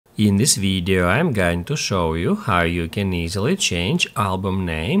In this video, I'm going to show you how you can easily change album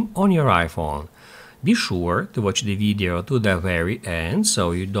name on your iPhone. Be sure to watch the video to the very end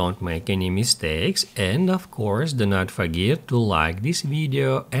so you don't make any mistakes, and of course do not forget to like this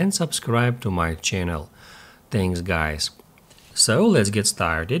video and subscribe to my channel. Thanks guys. So let's get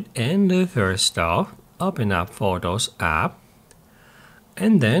started, and first off, open up Photos app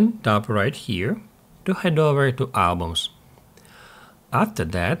and then tap right here to head over to Albums. After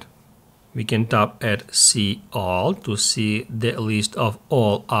that, we can tap at See All to see the list of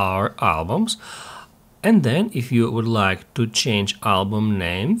all our albums. And then if you would like to change album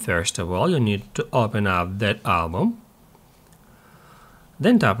name, first of all, you need to open up that album.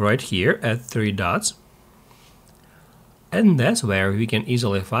 Then tap right here at three dots. And that's where we can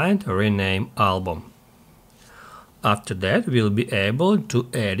easily find Rename Album. After that, we'll be able to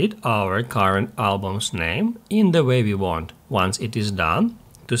edit our current album's name in the way we want. Once it is done,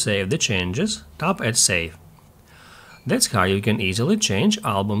 to save the changes, tap at Save. That's how you can easily change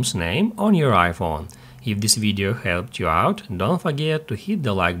album's name on your iPhone. If this video helped you out, don't forget to hit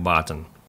the like button.